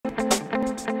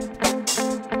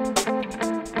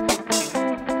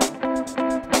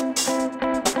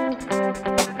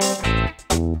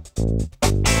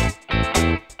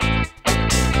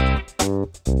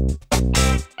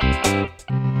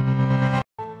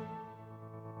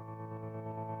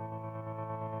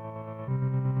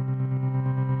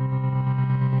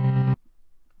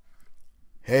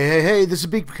Hey, this is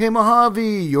Bk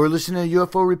Mojave. You're listening to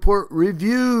UFO Report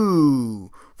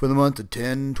Review for the month of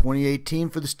 10/2018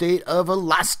 for the state of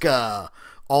Alaska.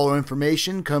 All our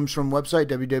information comes from website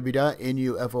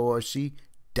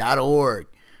www.nuforc.org.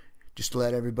 Just to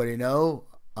let everybody know,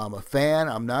 I'm a fan.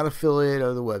 I'm not affiliate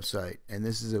of the website. And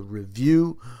this is a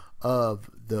review of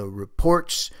the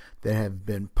reports that have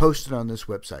been posted on this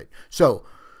website. So,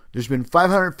 there's been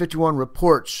 551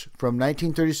 reports from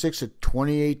 1936 to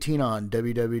 2018 on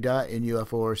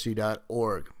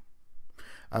www.nuforc.org.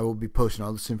 I will be posting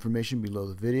all this information below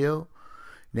the video.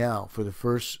 Now, for the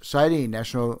first sighting,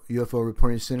 National UFO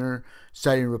Reporting Center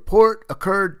sighting report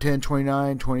occurred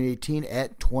 10/29/2018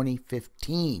 at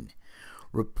 2015.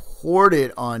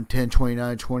 Reported on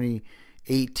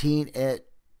 10/29/2018 at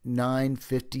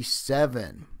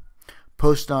 9:57.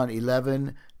 Post on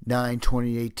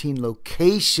 11/9/2018.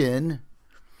 Location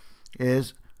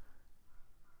is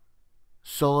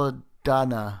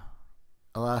Soldotna,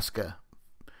 Alaska.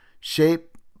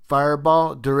 Shape,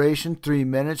 fireball. Duration, 3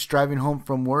 minutes. Driving home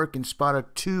from work and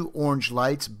spotted 2 orange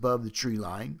lights above the tree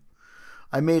line.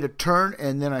 I made a turn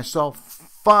and then I saw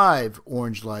 5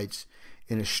 orange lights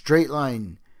in a straight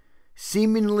line,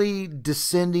 seemingly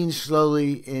descending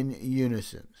slowly in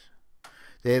unison.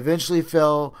 They eventually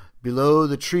fell below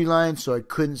the tree line, so I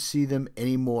couldn't see them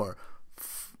anymore.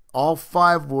 All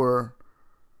 5 were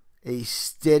a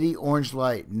steady orange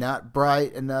light, not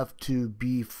bright enough to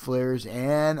be flares,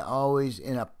 and always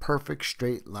in a perfect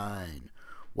straight line.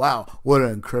 Wow, what an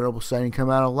incredible sighting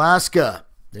coming out of Alaska.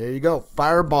 There you go,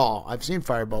 fireball. I've seen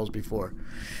fireballs before.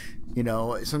 You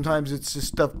know, sometimes it's just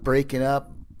stuff breaking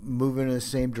up, moving in the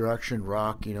same direction,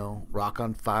 rock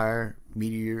on fire,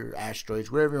 meteor,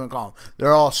 asteroids, whatever you want to call them.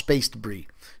 They're all space debris.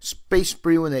 Space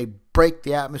debris, when they break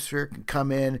the atmosphere, can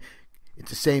come in at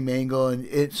the same angle,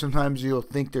 and sometimes you'll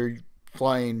think they're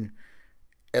flying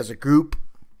as a group,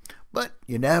 but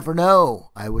you never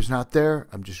know. I was not there.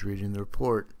 I'm just reading the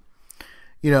report.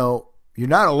 You know, you're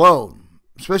not alone,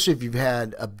 especially if you've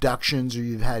had abductions or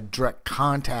you've had direct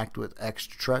contact with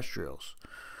extraterrestrials.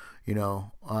 You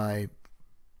know, I've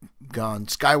gone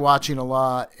sky watching a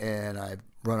lot, and I've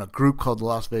run a group called the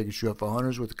Las Vegas UFO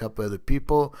Hunters with a couple other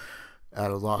people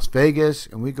out of Las Vegas,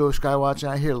 and we go sky watching.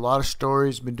 I hear a lot of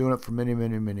stories. Been doing it for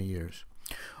many years.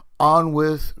 On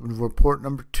with report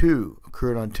number 2.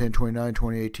 Occurred on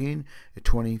 10/29/2018 at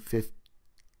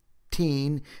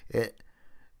 2015 at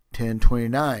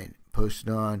 10/29. Posted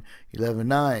on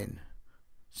 11/9.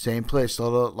 Same place.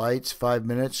 Saw lights, 5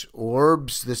 minutes.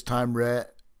 Orbs, this time red.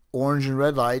 Orange and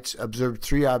red lights. Observed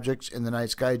 3 objects in the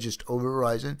night sky just over the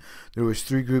horizon. There was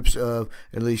 3 groups of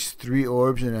at least 3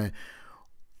 orbs, and a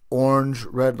orange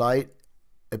red light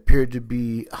appeared to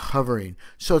be hovering.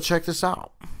 So check this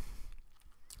out.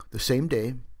 The same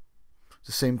day,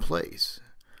 the same place,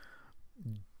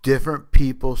 different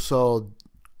people saw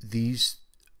these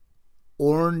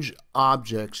orange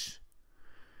objects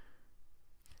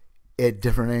at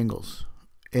different angles.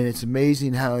 And it's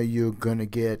amazing how you're going to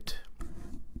get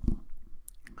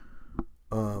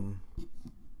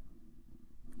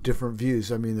different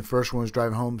views. I mean, the first one was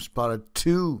driving home, spotted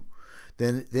 2.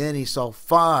 Then he saw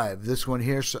 5. This one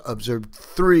here observed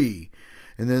 3.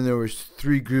 And then there was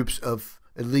 3 groups of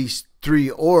at least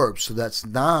 3 orbs. So that's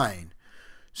 9.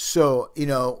 So, you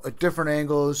know, at different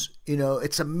angles, you know,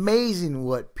 it's amazing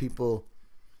what people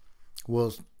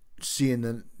will see in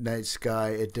the night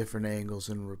sky at different angles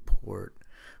and report.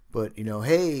 But, you know,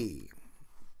 hey,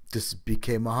 this is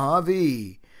Bk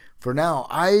Mojave. For now,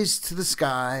 eyes to the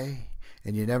sky.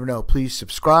 And you never know. Please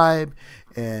subscribe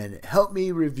and help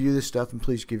me review this stuff. And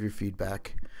please give your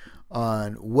feedback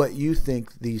on what you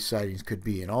think these sightings could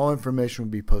be. And all information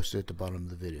will be posted at the bottom of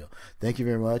the video. Thank you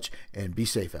very much, and be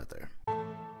safe out there.